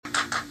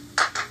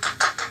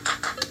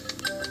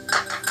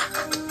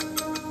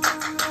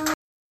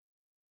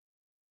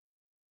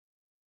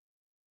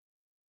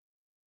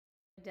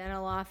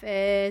dental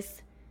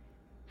office.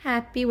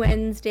 Happy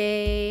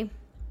Wednesday.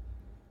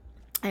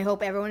 I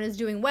hope everyone is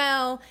doing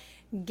well,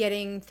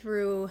 getting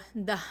through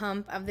the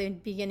hump of the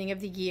beginning of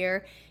the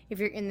year. If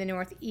you're in the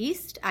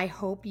Northeast, I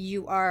hope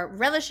you are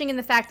relishing in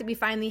the fact that we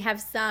finally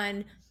have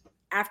sun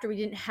after we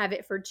didn't have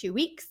it for 2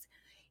 weeks.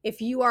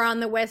 If you are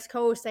on the West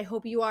Coast, I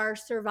hope you are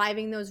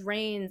surviving those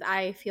rains.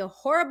 I feel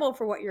horrible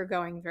for what you're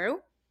going through.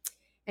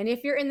 And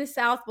if you're in the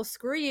South, well,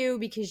 screw you,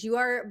 because you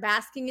are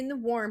basking in the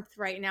warmth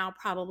right now,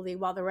 probably,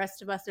 while the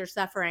rest of us are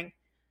suffering.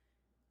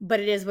 But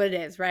it is what it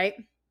is, right?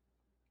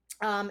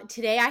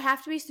 Today I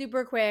have to be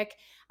super quick.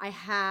 I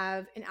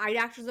have an eye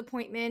doctor's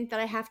appointment that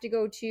I have to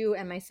go to,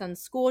 and my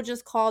son's school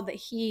just called that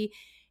he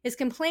is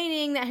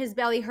complaining that his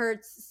belly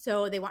hurts,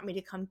 so they want me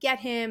to come get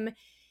him.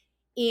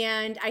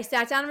 And I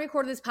sat down and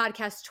recorded this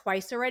podcast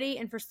twice already,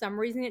 and for some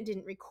reason it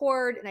didn't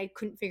record, and I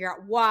couldn't figure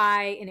out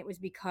why, and it was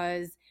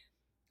because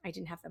I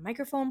didn't have the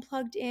microphone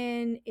plugged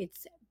in.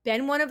 It's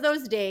been one of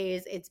those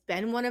days. It's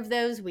been one of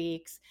those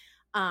weeks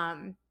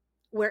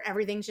where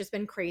everything's just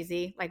been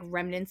crazy, like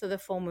remnants of the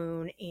full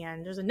moon.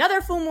 And there's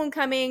another full moon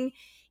coming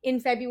in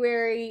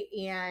February.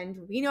 And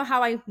we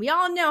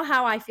all know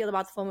how I feel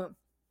about the full moon.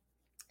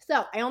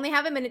 So I only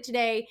have a minute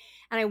today,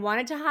 and I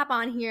wanted to hop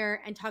on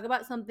here and talk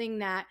about something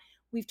that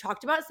we've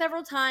talked about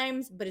several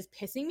times, but is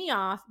pissing me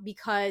off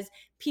because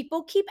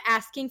people keep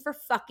asking for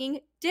fucking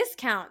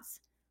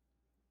discounts.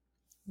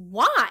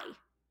 Why?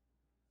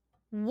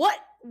 What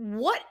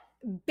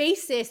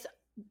basis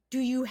do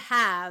you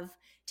have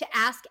to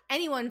ask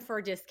anyone for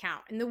a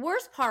discount? And the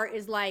worst part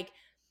is like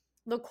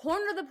the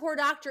corner of the poor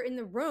doctor in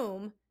the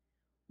room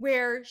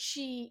where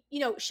she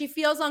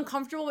feels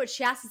uncomfortable, but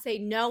she has to say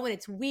no, and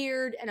it's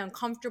weird and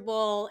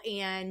uncomfortable.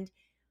 And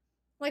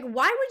like,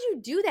 why would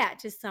you do that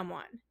to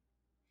someone?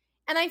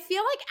 And I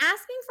feel like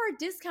asking for a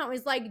discount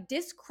is like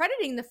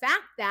discrediting the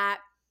fact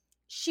that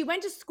she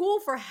went to school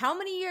for how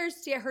many years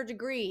to get her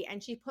degree,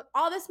 and she put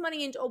all this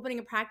money into opening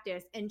a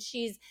practice, and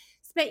she's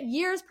spent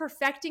years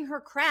perfecting her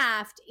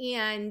craft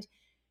and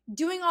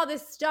doing all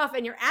this stuff,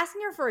 and you're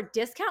asking her for a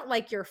discount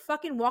like you're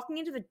fucking walking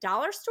into the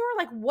dollar store?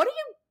 Like, what are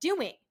you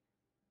doing?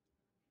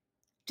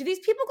 Do these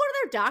people go to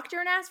their doctor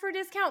and ask for a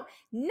discount?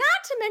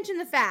 Not to mention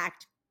the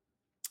fact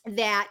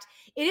that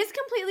it is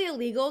completely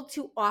illegal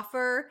to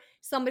offer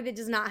somebody that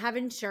does not have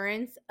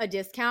insurance a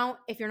discount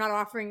if you're not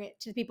offering it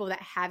to the people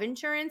that have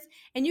insurance.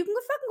 And you can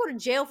fucking go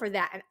to jail for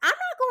that. And I'm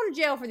not going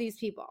to jail for these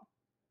people.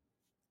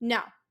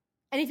 No.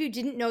 And if you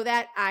didn't know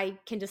that, I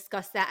can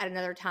discuss that at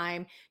another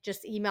time.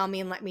 Just email me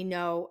and let me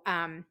know.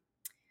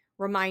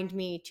 Remind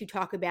me to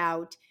talk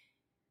about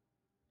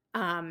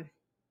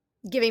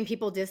giving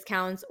people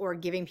discounts or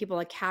giving people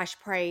a cash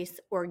price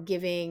or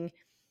giving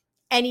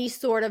any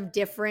sort of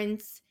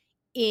difference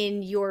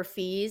in your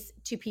fees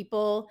to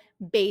people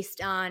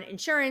based on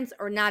insurance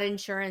or not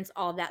insurance,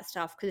 all of that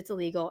stuff, because it's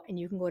illegal and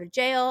you can go to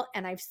jail.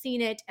 And I've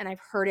seen it and I've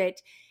heard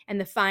it, and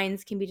the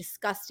fines can be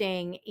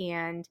disgusting,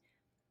 and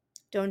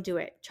don't do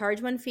it.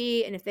 Charge one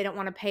fee, and if they don't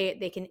want to pay it,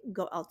 they can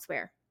go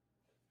elsewhere.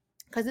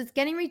 Because it's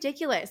getting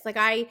ridiculous. Like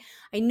I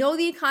know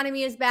the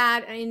economy is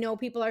bad, and I know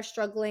people are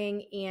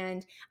struggling,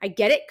 and I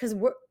get it because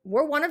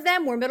we're one of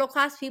them. We're middle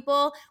class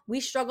people. We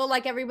struggle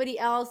like everybody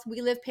else.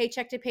 We live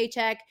paycheck to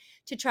paycheck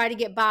to try to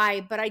get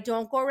by. But I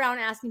don't go around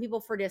asking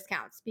people for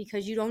discounts,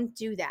 because you don't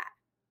do that.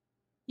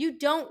 You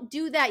don't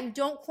do that. You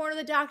don't corner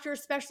the doctor,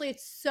 especially.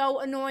 It's so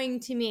annoying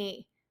to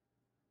me.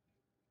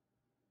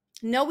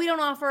 No, we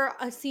don't offer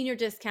a senior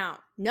discount.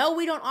 No,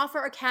 we don't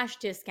offer a cash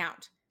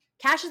discount.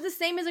 Cash is the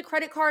same as a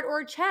credit card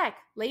or a check,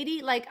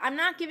 lady. Like, I'm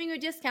not giving you a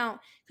discount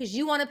because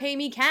you want to pay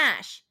me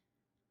cash.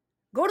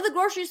 Go to the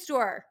grocery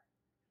store.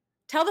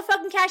 Tell the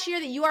fucking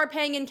cashier that you are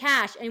paying in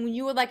cash and when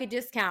you would like a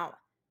discount.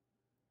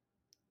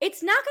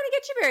 It's not going to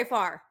get you very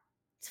far.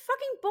 It's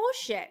fucking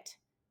bullshit.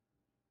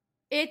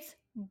 It's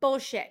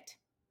bullshit.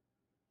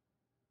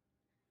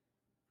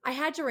 I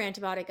had to rant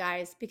about it,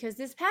 guys, because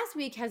this past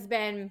week has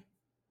been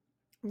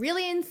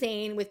really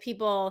insane with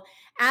people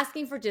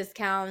asking for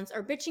discounts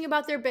or bitching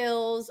about their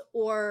bills,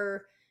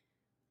 or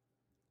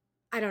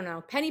I don't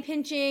know, penny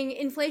pinching.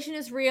 Inflation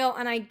is real,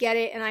 and I get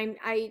it, and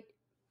I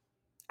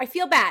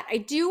feel bad. I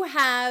do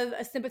have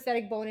a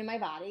sympathetic bone in my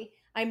body.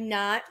 I'm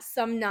not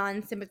some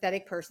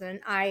non-sympathetic person.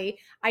 I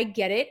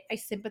get it. I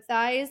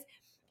sympathize.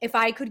 If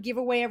I could give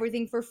away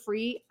everything for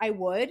free, I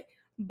would,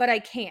 but I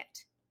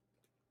can't.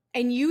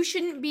 And you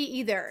shouldn't be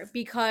either,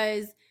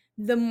 because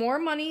the more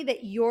money that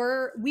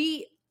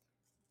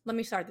let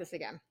me start this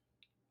again.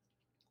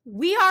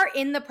 We are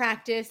in the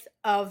practice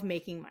of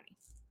making money.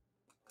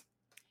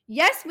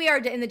 Yes, we are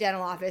in the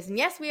dental office, and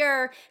yes, we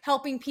are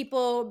helping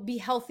people be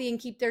healthy and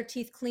keep their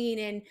teeth clean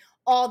and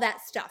all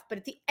that stuff. But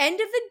at the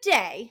end of the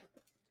day,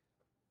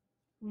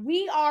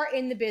 we are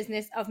in the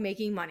business of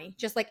making money,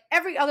 just like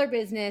every other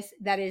business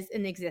that is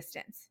in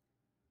existence.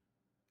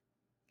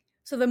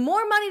 So the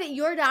more money that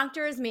your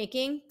doctor is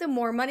making, the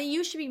more money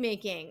you should be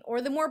making,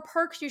 or the more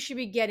perks you should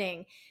be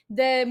getting,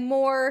 the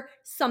more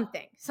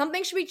something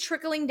should be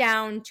trickling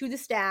down to the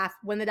staff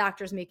when the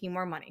doctor is making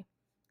more money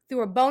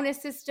through a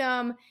bonus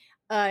system,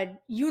 a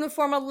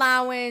uniform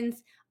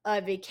allowance,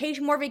 a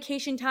vacation, more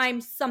vacation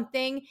time,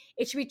 something,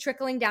 it should be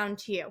trickling down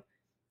to you.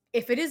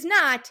 If it is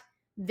not,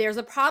 there's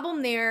a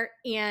problem there,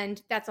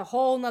 and that's a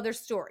whole nother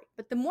story.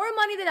 But the more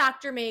money the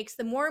doctor makes,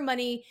 the more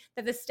money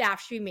that the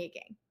staff should be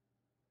making.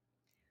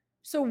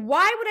 So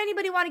why would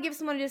anybody want to give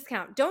someone a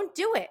discount? Don't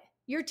do it.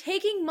 You're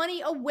taking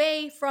money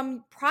away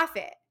from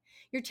profit.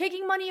 You're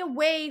taking money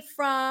away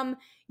from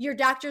your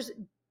doctor's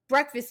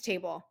breakfast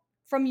table,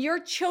 from your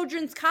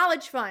children's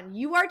college fund.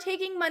 You are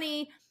taking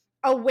money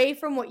away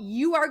from what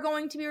you are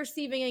going to be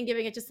receiving and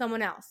giving it to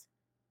someone else.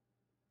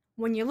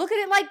 When you look at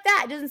it like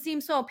that, it doesn't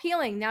seem so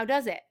appealing now,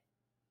 does it?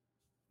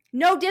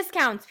 No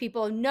discounts,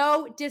 people.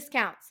 No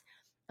discounts.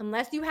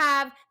 Unless you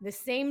have the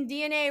same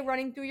DNA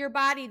running through your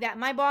body that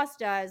my boss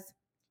does,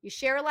 you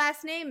share a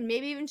last name,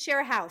 maybe even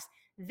share a house,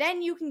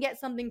 then you can get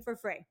something for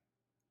free.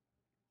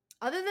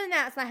 Other than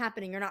that, it's not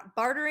happening. You're not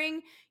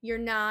bartering. You're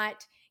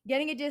not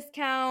getting a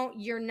discount.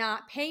 You're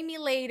not paying me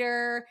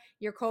later.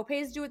 Your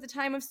copay is due at the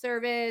time of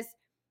service.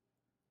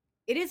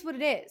 It is what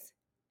it is.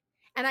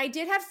 And I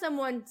did have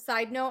someone,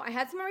 side note, I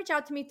had someone reach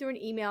out to me through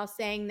an email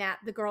saying that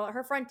the girl at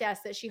her front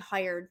desk that she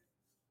hired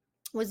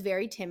was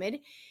very timid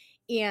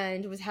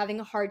and was having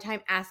a hard time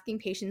asking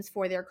patients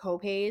for their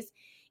copays.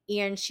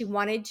 And she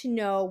wanted to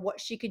know what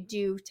she could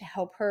do to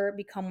help her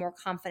become more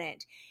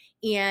confident.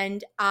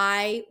 And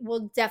I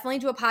will definitely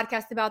do a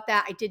podcast about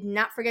that. I did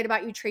not forget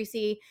about you,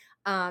 Tracy.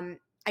 I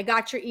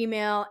got your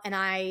email and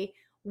I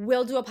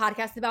will do a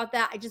podcast about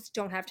that. I just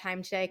don't have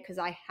time today because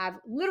I have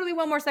literally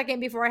one more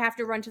second before I have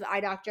to run to the eye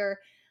doctor.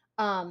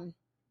 And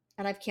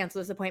I've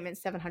canceled this appointment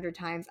 700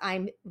 times.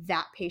 I'm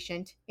that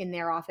patient in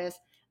their office.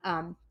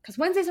 Because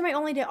Wednesdays are my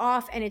only day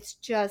off, and it's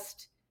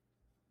just,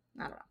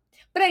 I don't know.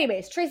 But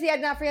anyways, Tracy, I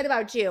did not forget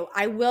about you.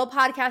 I will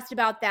podcast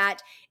about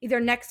that either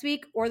next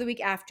week or the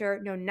week after.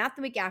 No, not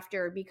the week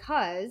after,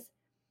 because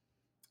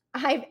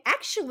I've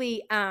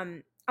actually,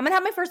 I'm going to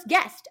have my first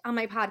guest on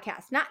my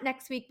podcast, not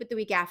next week, but the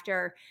week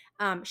after.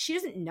 She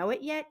doesn't know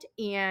it yet,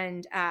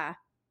 and I'm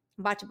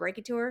about to break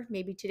it to her,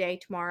 maybe today,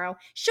 tomorrow.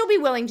 She'll be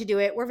willing to do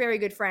it. We're very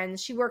good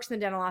friends. She works in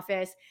the dental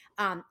office.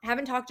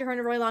 Haven't talked to her in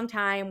a really long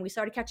time. We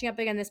started catching up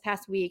again this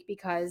past week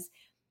because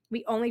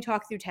we only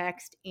talk through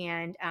text.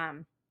 And,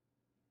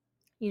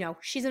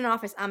 she's in an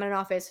office. I'm in an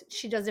office.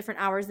 She does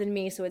different hours than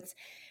me. So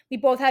we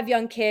both have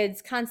young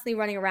kids constantly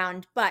running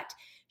around. But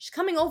she's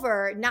coming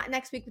over, not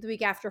next week, but the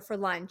week after for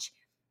lunch.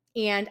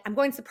 And I'm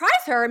going to surprise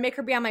her and make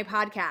her be on my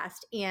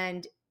podcast.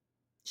 And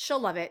she'll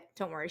love it.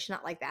 Don't worry. She's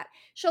not like that.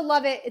 She'll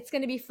love it. It's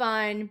going to be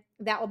fun.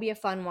 That will be a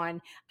fun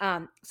one.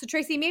 So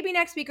Tracy, maybe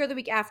next week or the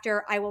week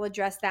after, I will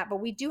address that, but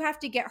we do have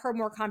to get her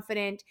more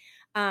confident.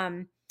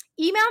 Email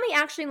me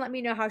actually and let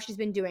me know how she's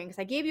been doing. Cause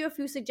I gave you a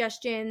few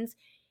suggestions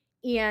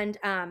and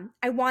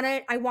I want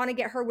to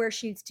get her where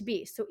she needs to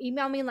be. So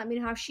email me and let me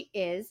know how she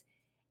is.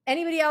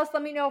 Anybody else,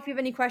 let me know if you have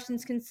any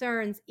questions,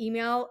 concerns,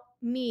 email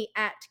me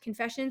at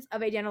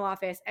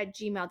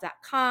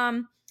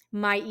conessionsofadentaoffice@gmail.com.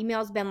 My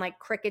email's been like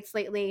crickets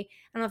lately.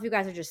 I don't know if you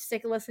guys are just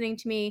sick of listening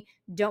to me,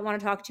 don't want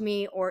to talk to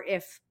me, or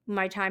if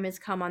my time has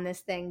come on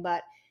this thing.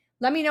 But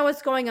let me know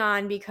what's going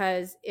on,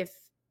 because if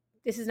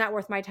this is not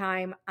worth my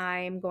time,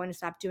 I'm going to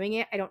stop doing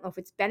it. I don't know if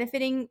it's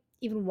benefiting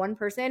even one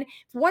person.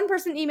 If one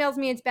person emails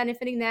me, it's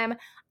benefiting them.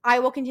 I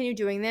will continue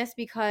doing this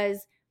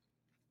because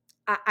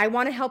I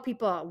want to help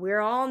people. We're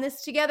all in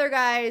this together,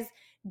 guys.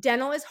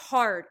 Dental is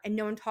hard, and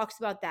no one talks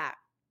about that.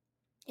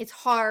 It's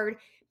hard.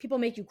 People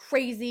make you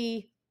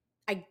crazy.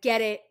 I get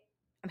it.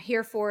 I'm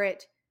here for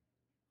it.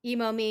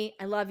 Email me.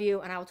 I love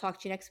you, and I will talk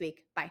to you next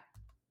week. Bye.